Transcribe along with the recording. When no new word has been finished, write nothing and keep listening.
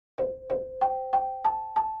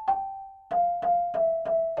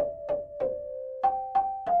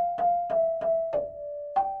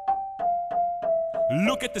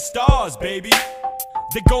Look at the stars, baby.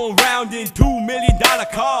 They're going round in $2 million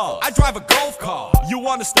cars. I drive a golf car. You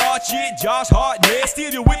wanna start shit? Josh Hartnett. I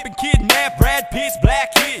steal your whip and kidnap Brad Pitt's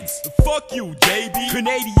black kids. Fuck you, JB.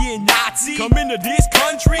 Canadian Nazi. Come into this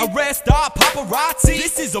country, arrest our paparazzi.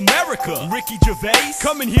 This is America. Ricky Gervais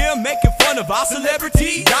coming here making fun of our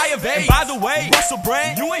celebrity. Die of AIDS. And by the way, Russell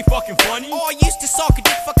Brand, you ain't fucking funny. Oh, I used to suck a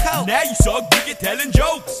dick for coke. Now you suck dick at telling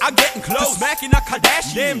jokes. I'm getting close. Smacking a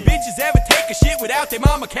Kardashian. Them bitches ever take a shit without their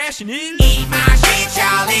mama cashing in? Eat my shit,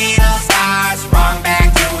 y'all little stars. Run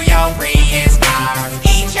back to your Prius cars.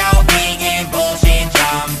 Eat your vegan bullshit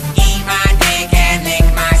junk. Eat my dick and lick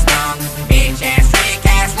my stump. Bitch ass, trick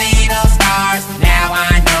ass little stars. Now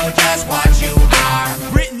I know just what you are.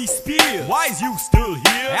 Britney Spears, why is you still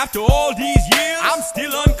here? After all these years, I'm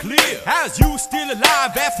still unclear. How's you still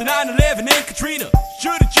alive after 9/11 and Katrina?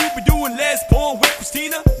 Shouldn't you be doing less porn with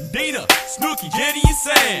Christina, Dina, Snooki, Jenny and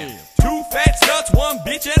Sam? Two fat sluts, one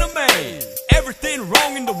bitch and a man. Everything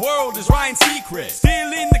wrong in the world is Ryan's secret.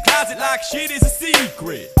 Still in the closet like shit is a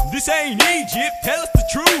secret. This ain't Egypt, tell us the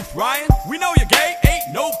truth, Ryan. We know you're gay,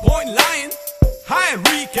 ain't no point in lying. Hi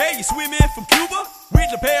Enrique, you swimming from Cuba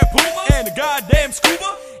with a pair of Pumas and a goddamn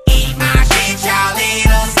scuba. Eat my shit, y'all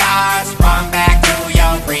little stars. Run back to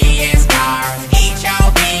your Prius cars. Eat your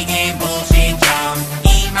vegan bullshit junk.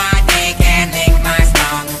 Eat my dick and lick my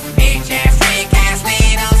stump. Bitch ass, trick ass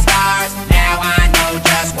little stars. Now I know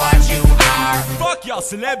just what you are. Fuck y'all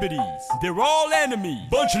celebrities, they're all enemies.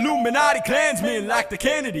 Bunch of Illuminati Klansmen like the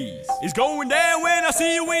Kennedys. It's going down when I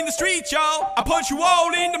see you in the street, y'all. I punch you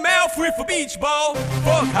all in the mouth with a beach ball.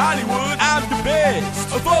 Fuck Hollywood, I'm the best.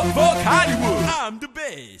 Fuck Hollywood, I'm the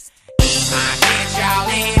best. Eat my shit, y'all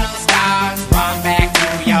little stars. Run back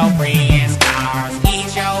to your